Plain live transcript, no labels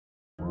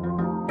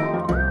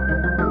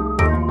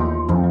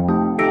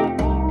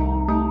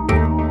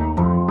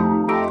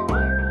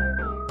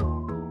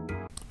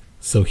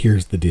So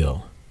here's the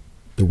deal.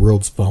 The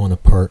world's fallen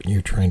apart and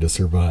you're trying to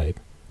survive.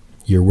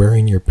 You're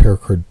wearing your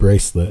Paracord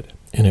bracelet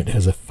and it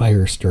has a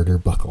fire starter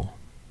buckle.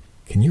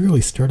 Can you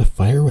really start a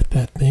fire with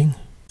that thing?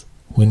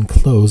 When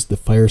closed, the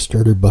fire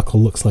starter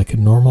buckle looks like a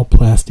normal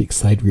plastic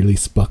side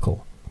release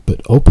buckle.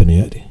 But open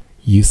it,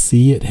 you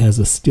see it has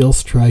a steel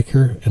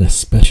striker and a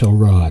special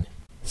rod.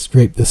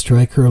 Scrape the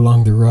striker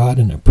along the rod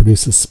and it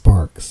produces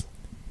sparks.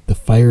 The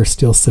fire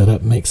steel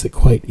setup makes it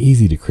quite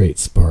easy to create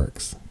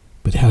sparks.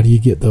 But how do you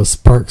get those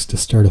sparks to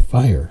start a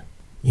fire?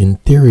 In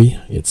theory,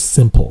 it's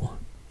simple.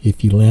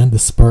 If you land the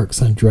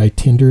sparks on dry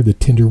tinder, the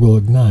tinder will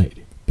ignite.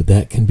 But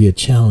that can be a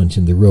challenge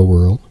in the real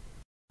world.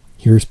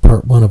 Here's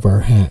part 1 of our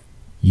hack.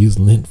 Use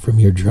lint from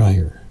your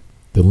dryer.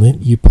 The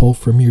lint you pull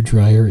from your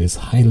dryer is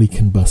highly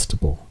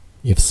combustible.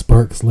 If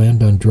sparks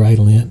land on dry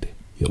lint,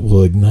 it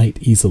will ignite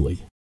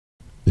easily.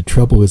 The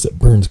trouble is it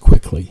burns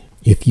quickly.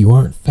 If you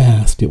aren't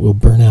fast, it will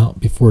burn out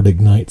before it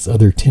ignites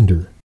other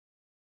tinder.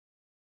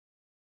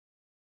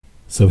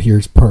 So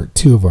here's part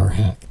 2 of our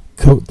hack.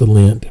 Coat the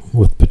lint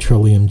with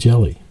petroleum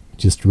jelly.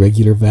 Just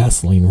regular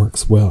Vaseline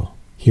works well.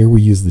 Here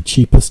we use the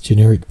cheapest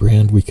generic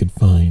brand we could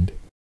find.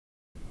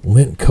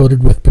 Lint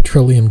coated with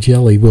petroleum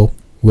jelly will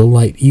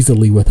light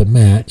easily with a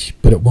match,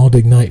 but it won't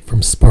ignite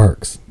from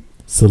sparks.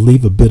 So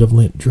leave a bit of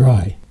lint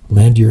dry.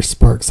 Land your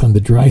sparks on the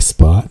dry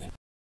spot.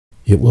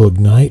 It will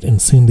ignite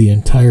and soon the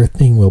entire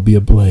thing will be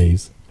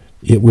ablaze.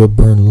 It will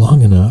burn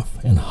long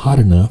enough and hot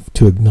enough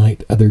to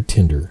ignite other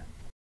tinder.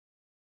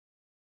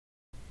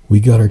 We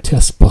got our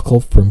test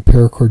buckle from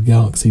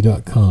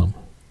ParacordGalaxy.com.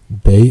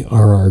 They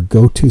are our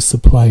go-to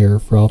supplier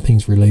for all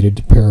things related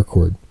to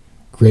Paracord.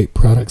 Great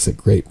products at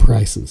great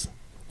prices.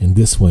 And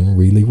this one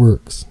really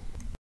works.